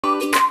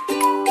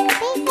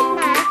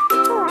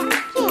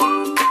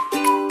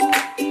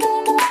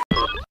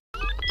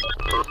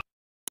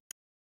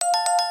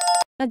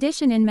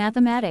Addition in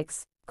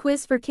mathematics.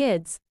 Quiz for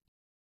kids.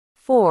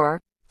 4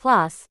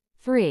 plus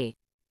 3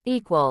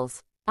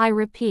 equals, I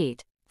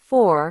repeat,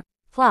 4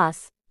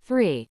 plus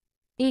 3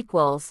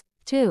 equals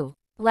 2.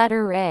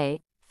 Letter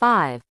A,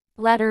 5.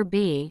 Letter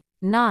B,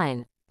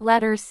 9.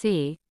 Letter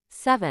C,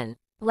 7.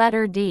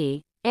 Letter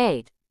D,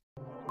 8.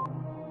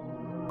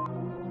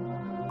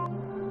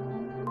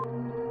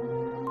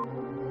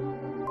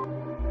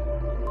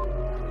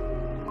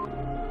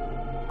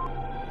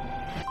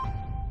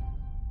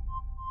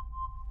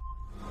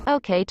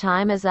 Okay,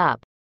 time is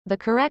up. The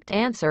correct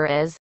answer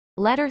is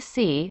letter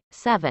C,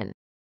 7.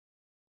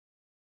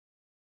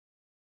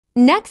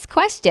 Next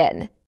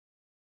question.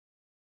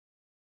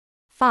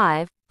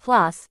 5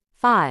 plus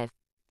 5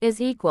 is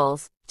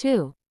equals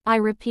 2. I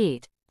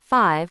repeat,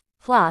 5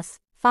 plus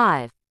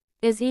 5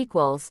 is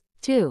equals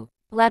 2.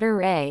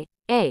 Letter A,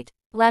 8.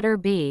 Letter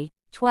B,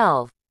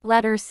 12.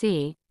 Letter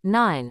C,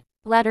 9.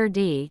 Letter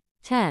D,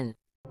 10.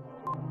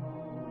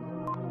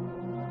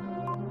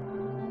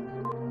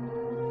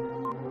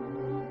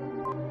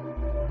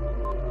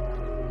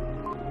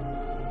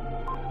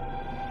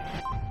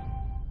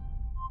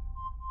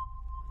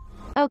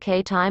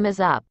 Okay, time is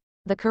up.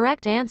 The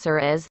correct answer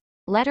is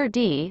letter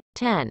D,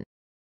 10.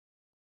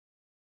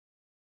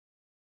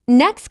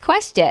 Next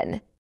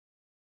question.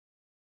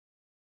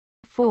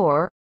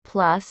 4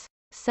 plus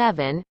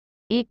 7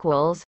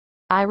 equals,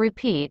 I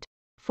repeat,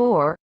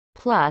 4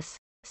 plus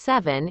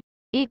 7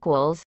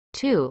 equals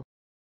 2.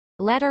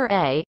 Letter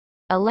A,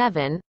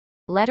 11.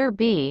 Letter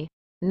B,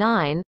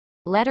 9.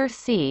 Letter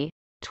C,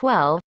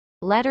 12.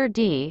 Letter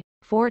D,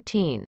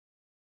 14.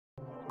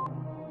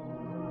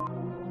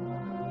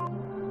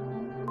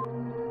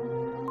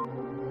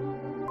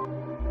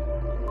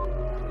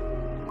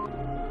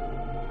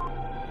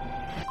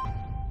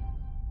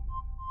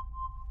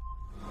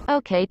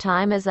 Okay,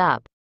 time is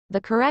up.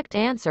 The correct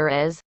answer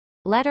is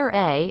letter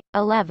A,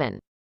 11.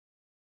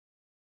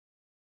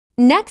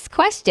 Next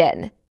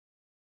question.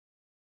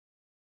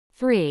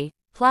 3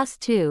 plus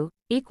 2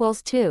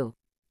 equals 2.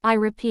 I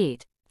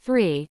repeat,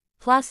 3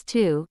 plus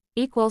 2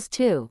 equals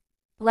 2.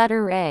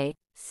 Letter A,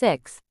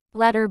 6.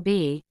 Letter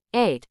B,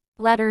 8.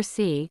 Letter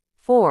C,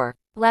 4.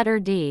 Letter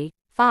D,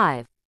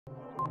 5.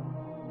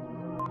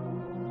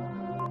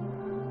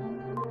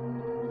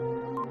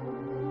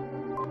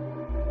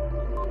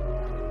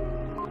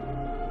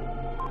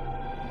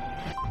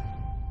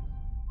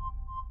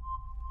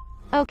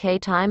 Okay,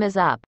 time is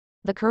up.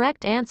 The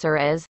correct answer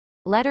is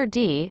letter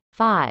D,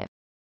 5.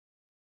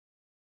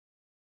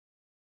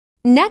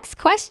 Next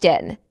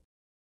question.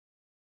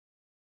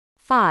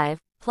 5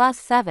 plus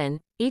 7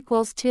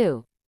 equals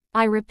 2.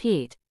 I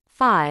repeat,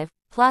 5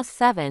 plus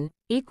 7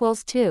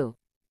 equals 2.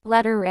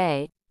 Letter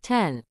A,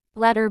 10.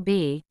 Letter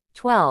B,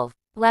 12.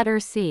 Letter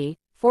C,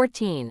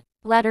 14.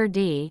 Letter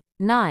D,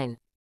 9.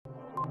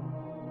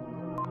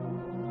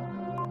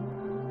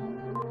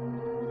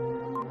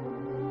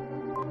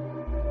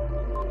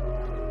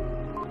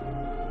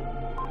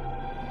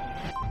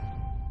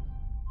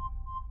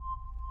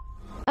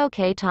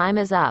 Okay, time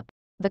is up.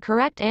 The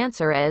correct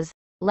answer is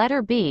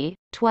letter B,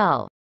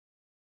 12.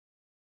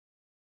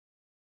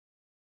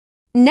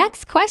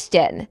 Next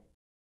question.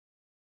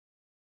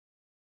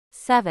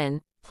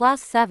 7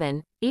 plus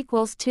 7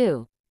 equals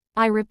 2.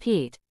 I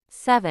repeat,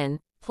 7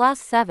 plus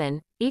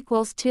 7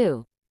 equals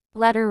 2.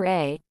 Letter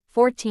A,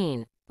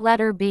 14.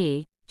 Letter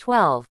B,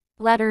 12.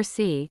 Letter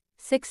C,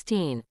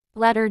 16.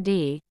 Letter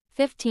D,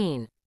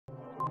 15.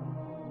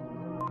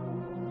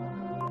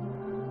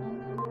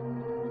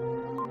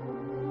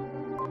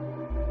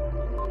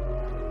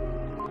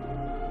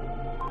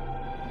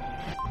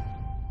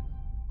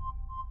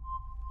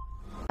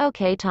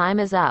 Okay, time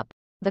is up.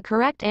 The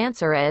correct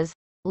answer is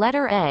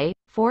letter A,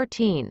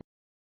 14.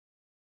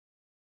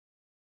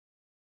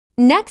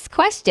 Next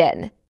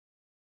question.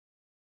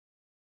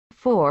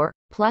 4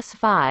 plus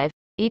 5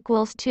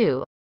 equals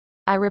 2.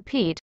 I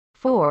repeat,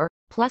 4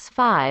 plus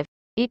 5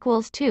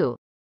 equals 2.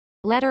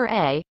 Letter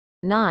A,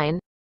 9.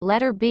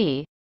 Letter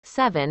B,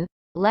 7.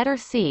 Letter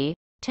C,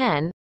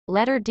 10.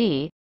 Letter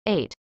D,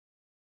 8.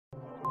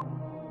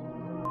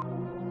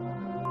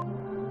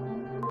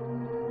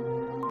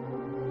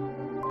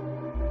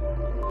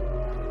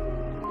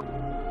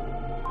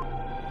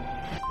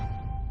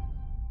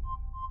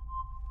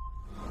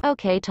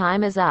 Okay,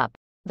 time is up.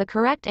 The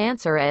correct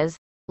answer is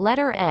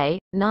letter A,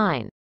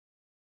 9.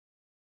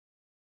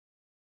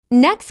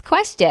 Next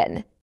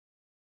question.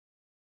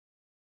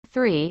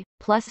 3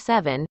 plus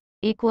 7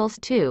 equals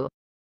 2.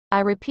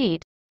 I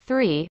repeat,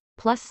 3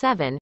 plus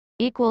 7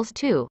 equals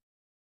 2.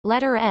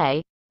 Letter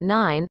A,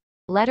 9.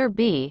 Letter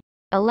B,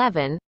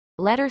 11.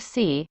 Letter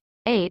C,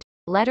 8.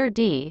 Letter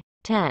D,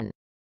 10.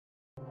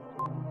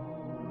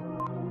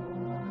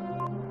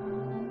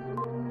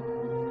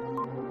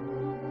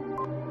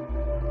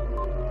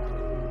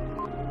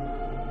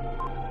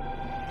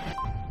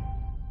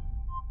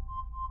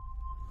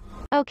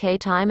 Okay,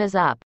 time is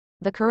up.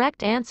 The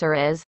correct answer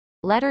is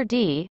letter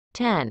D,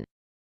 10.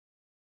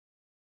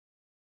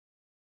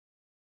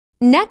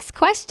 Next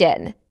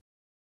question.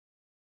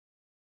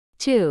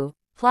 2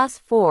 plus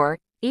 4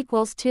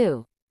 equals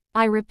 2.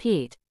 I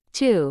repeat,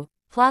 2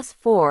 plus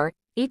 4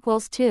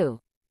 equals 2.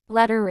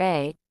 Letter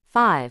A,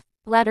 5.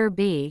 Letter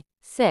B,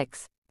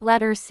 6.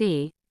 Letter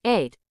C,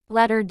 8.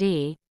 Letter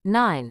D,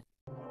 9.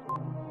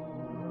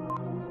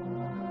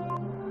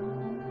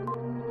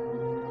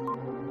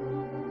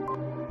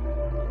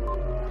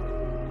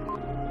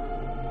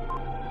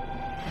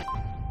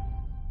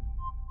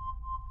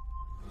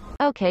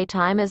 Okay,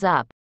 time is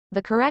up.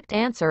 The correct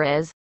answer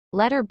is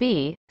letter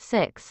B,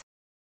 6.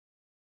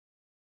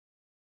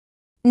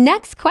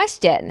 Next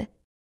question.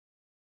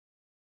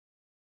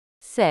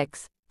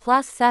 6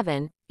 plus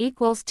 7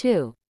 equals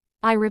 2.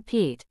 I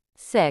repeat,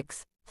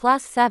 6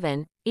 plus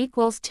 7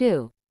 equals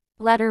 2.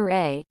 Letter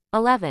A,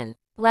 11.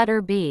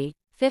 Letter B,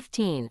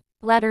 15.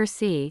 Letter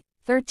C,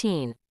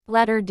 13.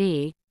 Letter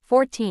D,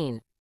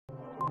 14.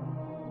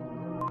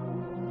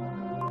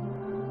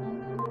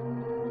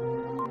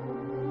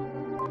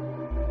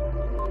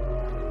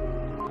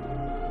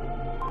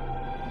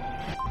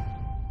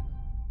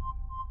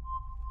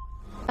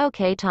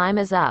 Okay, time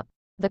is up.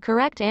 The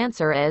correct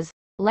answer is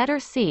letter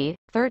C,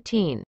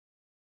 13.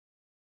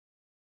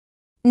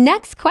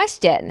 Next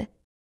question.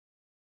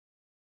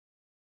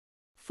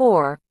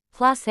 4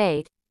 plus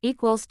 8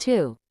 equals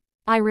 2.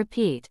 I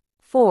repeat,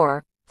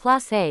 4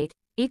 plus 8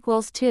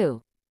 equals 2.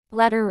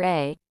 Letter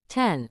A,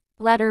 10.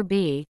 Letter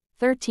B,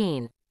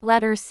 13.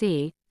 Letter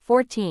C,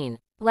 14.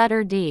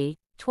 Letter D,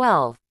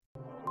 12.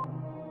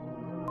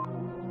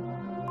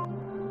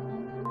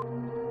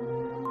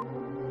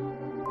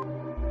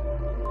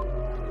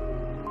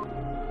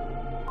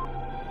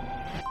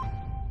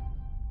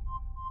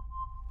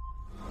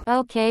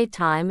 Okay,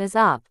 time is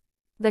up.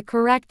 The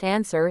correct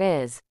answer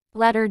is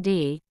letter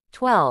D,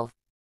 12.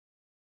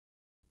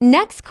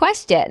 Next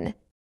question.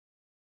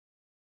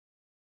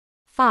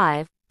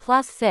 5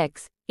 plus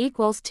 6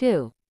 equals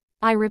 2.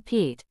 I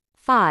repeat,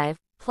 5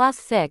 plus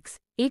 6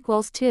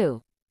 equals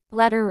 2.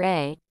 Letter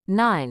A,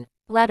 9.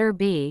 Letter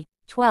B,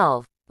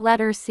 12.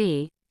 Letter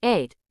C,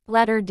 8.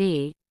 Letter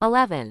D,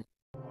 11.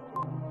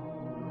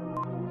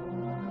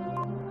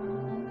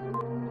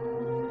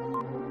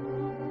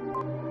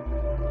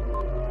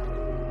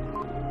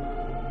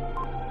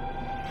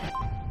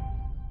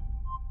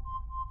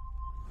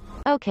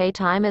 Okay,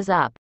 time is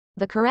up.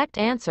 The correct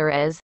answer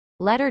is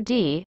letter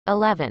D,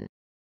 11.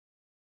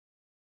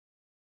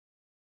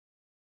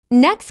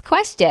 Next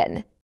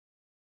question.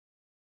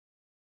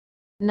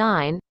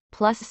 9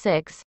 plus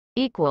 6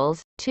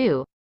 equals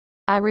 2.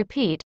 I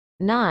repeat,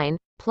 9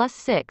 plus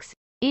 6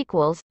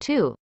 equals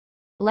 2.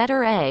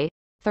 Letter A,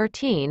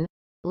 13.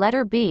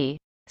 Letter B,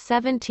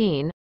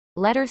 17.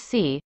 Letter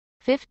C,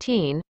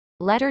 15.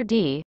 Letter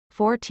D,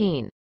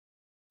 14.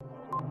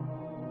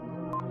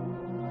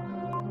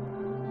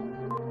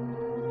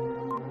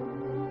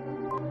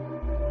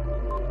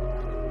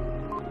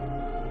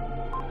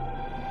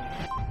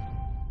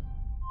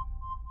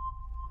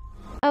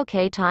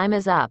 Okay, time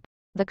is up.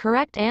 The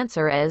correct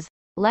answer is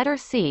letter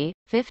C,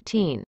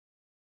 15.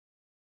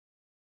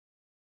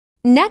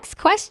 Next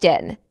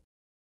question.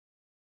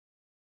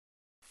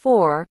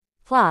 4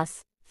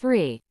 plus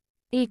 3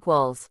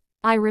 equals,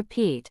 I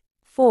repeat,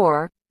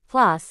 4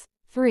 plus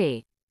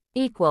 3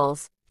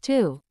 equals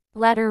 2.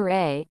 Letter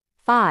A,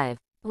 5.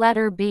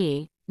 Letter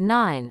B,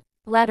 9.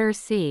 Letter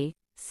C,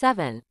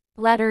 7.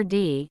 Letter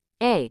D,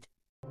 8.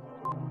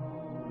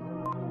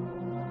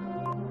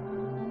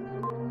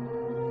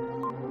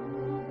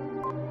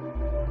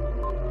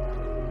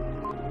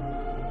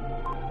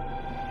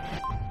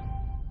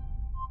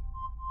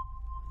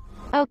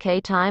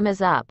 Okay, time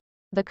is up.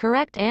 The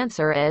correct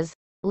answer is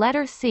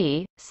letter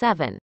C,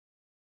 7.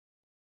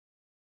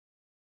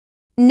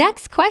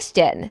 Next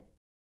question.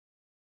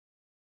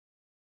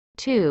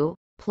 2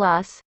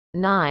 plus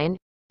 9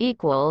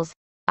 equals,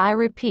 I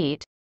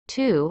repeat,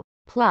 2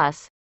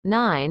 plus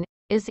 9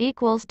 is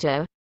equals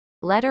to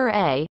letter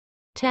A,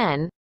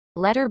 10,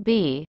 letter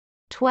B,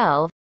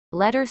 12,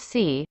 letter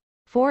C,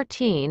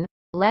 14,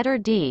 letter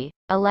D,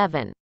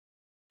 11.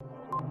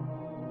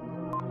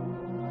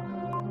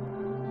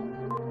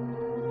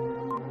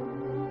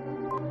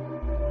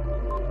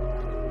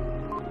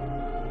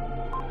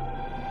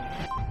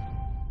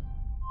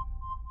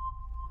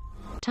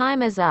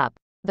 Time is up.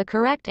 The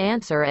correct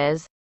answer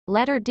is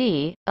letter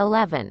D,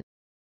 11.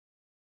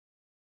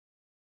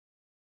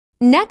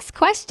 Next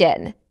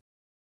question.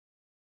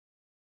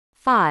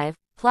 5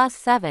 plus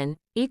 7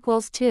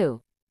 equals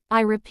 2.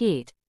 I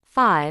repeat,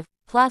 5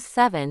 plus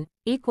 7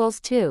 equals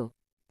 2.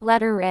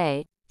 Letter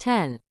A,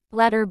 10.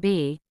 Letter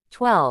B,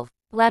 12.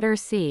 Letter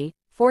C,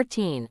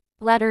 14.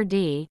 Letter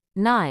D,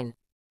 9.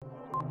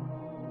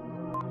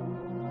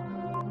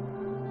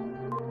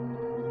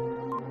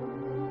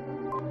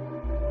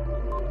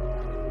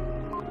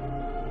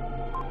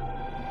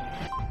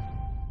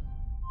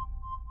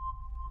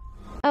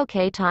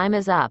 Okay, time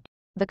is up.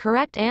 The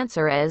correct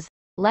answer is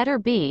letter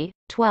B,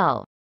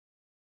 12.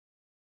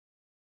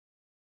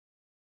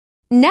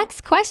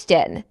 Next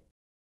question.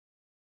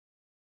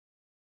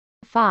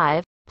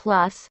 5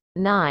 plus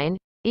 9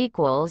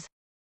 equals,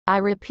 I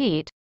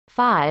repeat,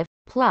 5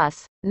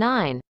 plus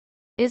 9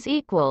 is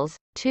equals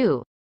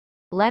 2.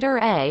 letter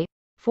A,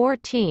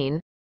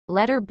 14,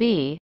 letter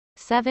B,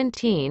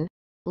 17,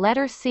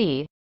 letter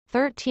C,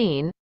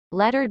 13,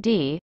 letter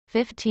D,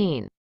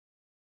 15.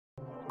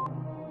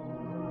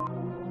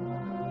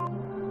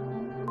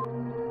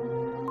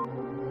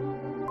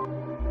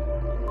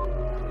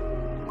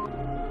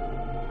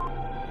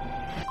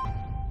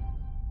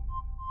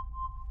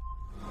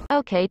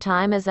 Okay,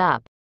 time is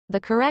up. The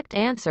correct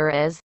answer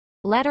is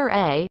letter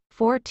A,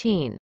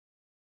 14.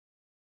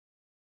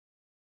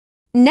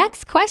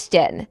 Next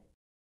question.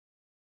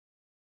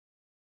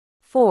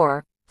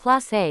 4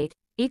 plus 8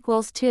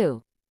 equals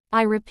 2.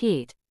 I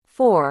repeat,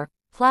 4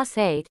 plus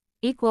 8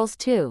 equals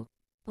 2.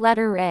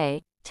 Letter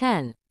A,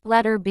 10.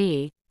 Letter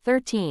B,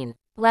 13.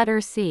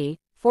 Letter C,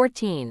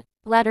 14.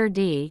 Letter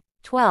D,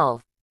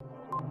 12.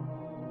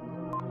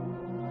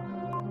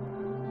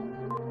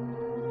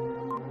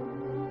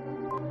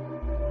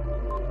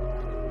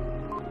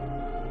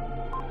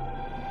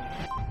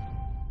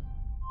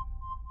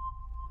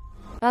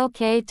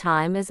 Okay,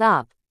 time is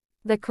up.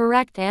 The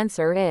correct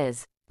answer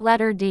is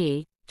letter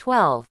D,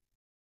 12.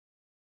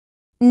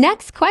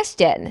 Next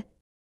question.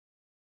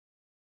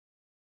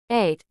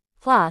 8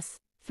 plus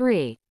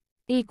 3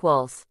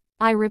 equals,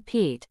 I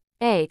repeat,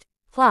 8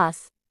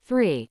 plus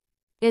 3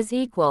 is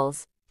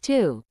equals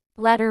 2.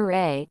 Letter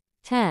A,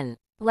 10.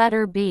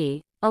 Letter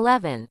B,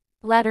 11.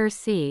 Letter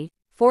C,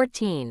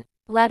 14.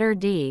 Letter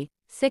D,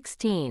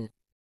 16.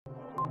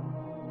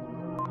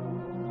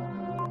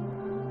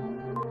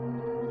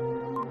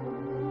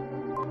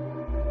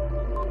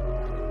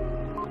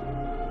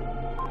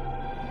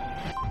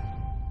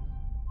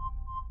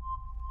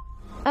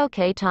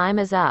 Okay, time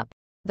is up.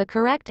 The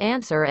correct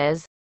answer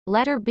is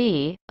letter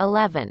B,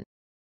 11.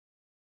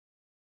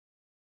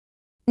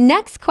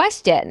 Next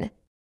question.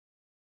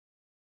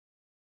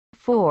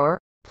 4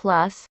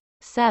 plus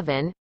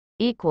 7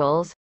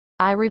 equals,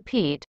 I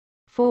repeat,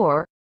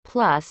 4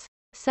 plus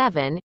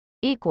 7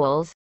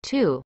 equals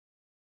 2.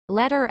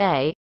 Letter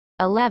A,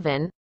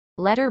 11,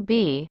 letter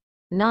B,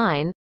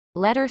 9,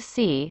 letter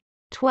C,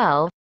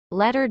 12,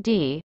 letter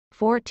D,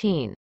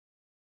 14.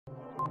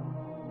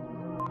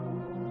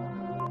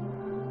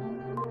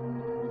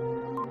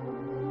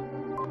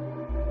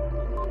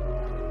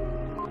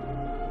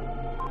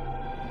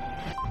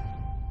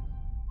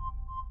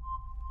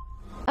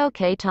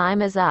 Okay,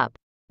 time is up.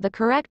 The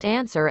correct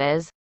answer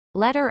is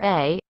letter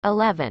A,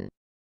 11.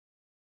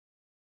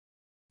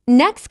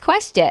 Next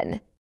question.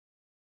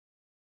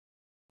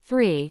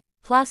 3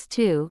 plus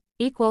 2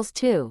 equals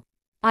 2.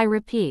 I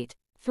repeat,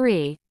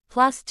 3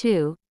 plus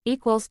 2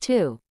 equals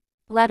 2.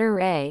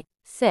 Letter A,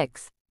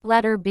 6.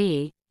 Letter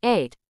B,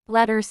 8.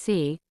 Letter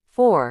C,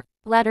 4.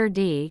 Letter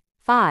D,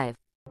 5.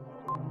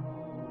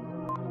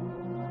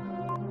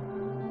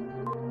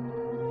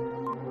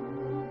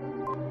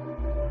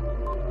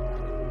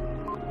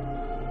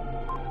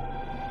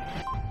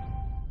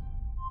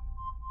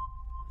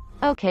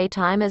 Okay,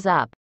 time is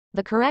up.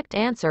 The correct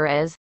answer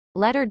is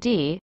letter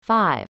D,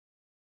 5.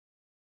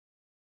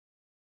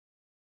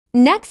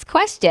 Next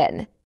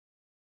question.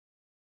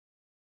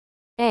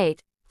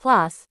 8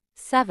 plus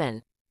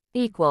 7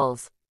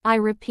 equals, I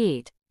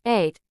repeat,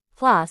 8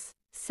 plus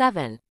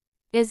 7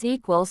 is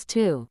equals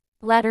to,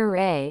 letter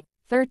A,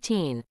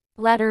 13,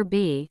 letter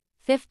B,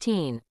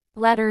 15,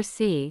 letter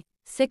C,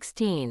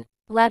 16,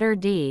 letter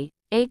D,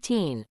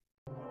 18.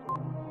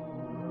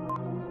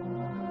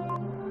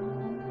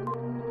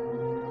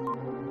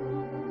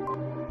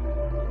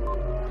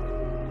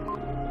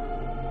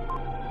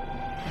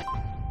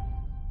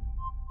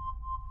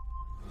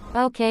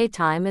 Okay,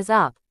 time is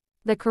up.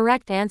 The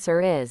correct answer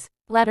is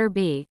letter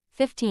B,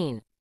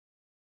 15.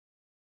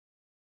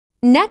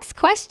 Next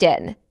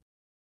question.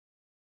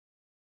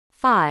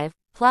 5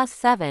 plus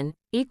 7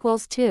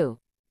 equals 2.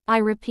 I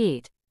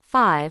repeat,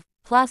 5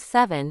 plus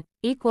 7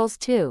 equals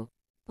 2.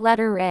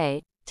 Letter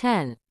A,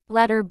 10.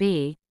 Letter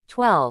B,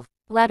 12.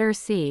 Letter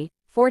C,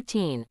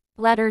 14.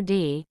 Letter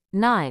D,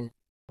 9.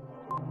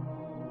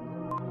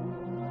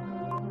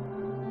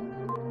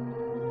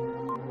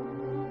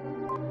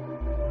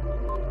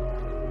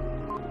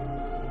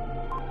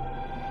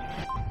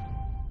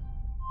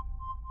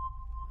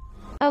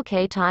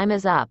 Okay, time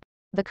is up.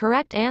 The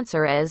correct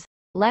answer is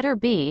letter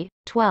B,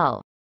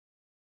 12.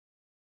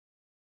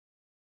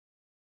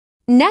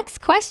 Next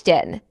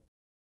question.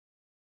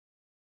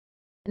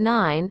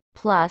 9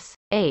 plus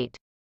 8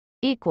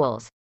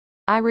 equals,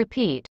 I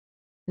repeat,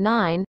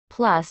 9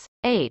 plus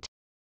 8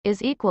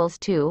 is equals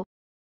to,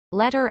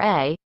 letter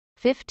A,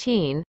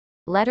 15,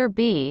 letter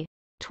B,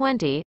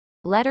 20,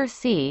 letter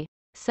C,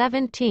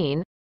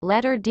 17,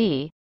 letter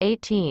D,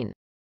 18.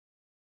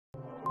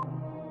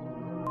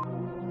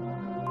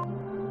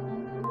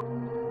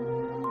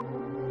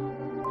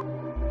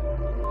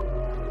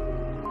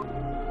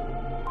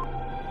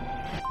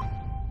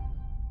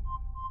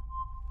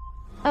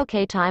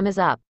 Okay, time is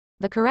up.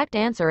 The correct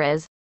answer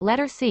is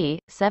letter C,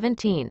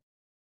 17.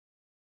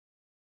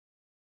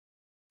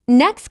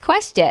 Next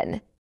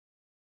question.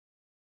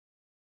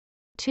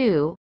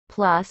 2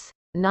 plus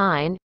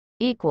 9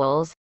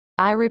 equals,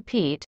 I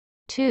repeat,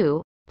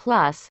 2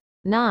 plus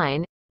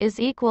 9 is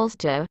equals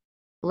to,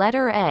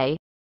 letter A,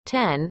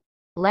 10,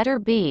 letter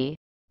B,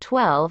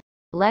 12,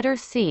 letter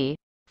C,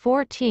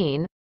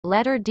 14,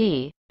 letter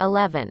D,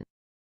 11.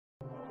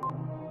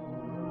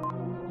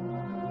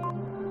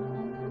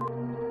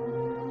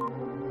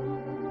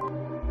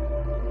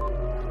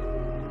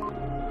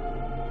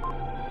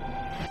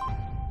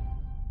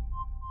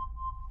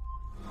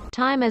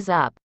 Time is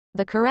up.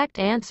 The correct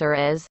answer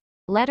is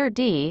letter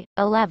D,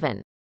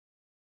 11.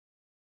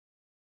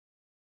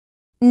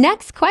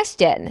 Next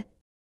question.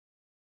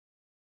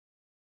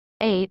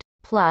 8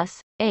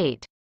 plus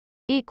 8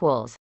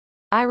 equals.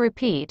 I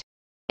repeat,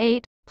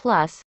 8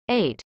 plus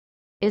 8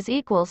 is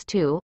equals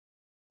to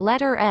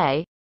letter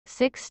A,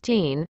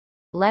 16,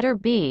 letter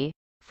B,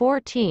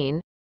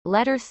 14,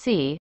 letter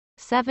C,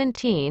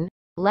 17,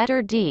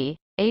 letter D,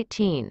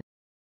 18.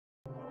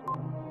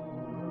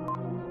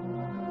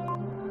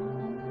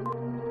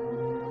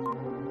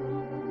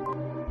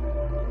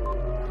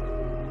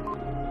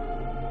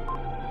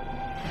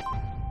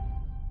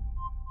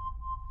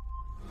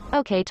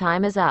 Okay,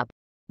 time is up.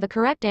 The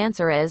correct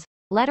answer is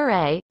letter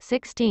A,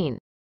 16.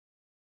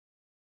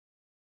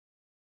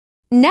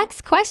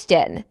 Next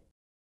question.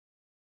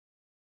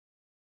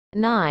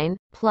 9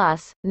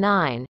 plus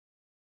 9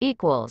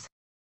 equals.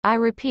 I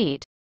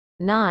repeat,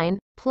 9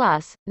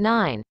 plus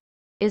 9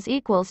 is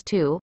equals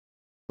to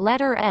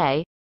letter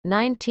A,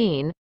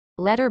 19,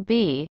 letter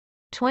B,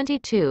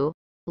 22,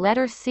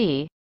 letter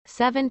C,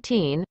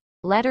 17,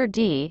 letter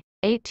D,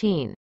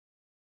 18.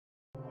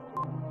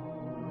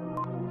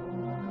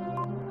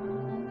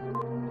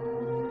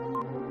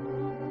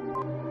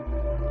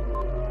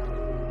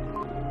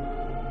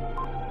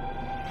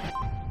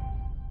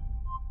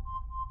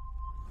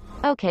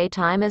 Okay,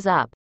 time is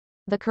up.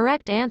 The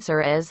correct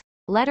answer is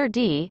letter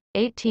D,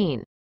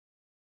 18.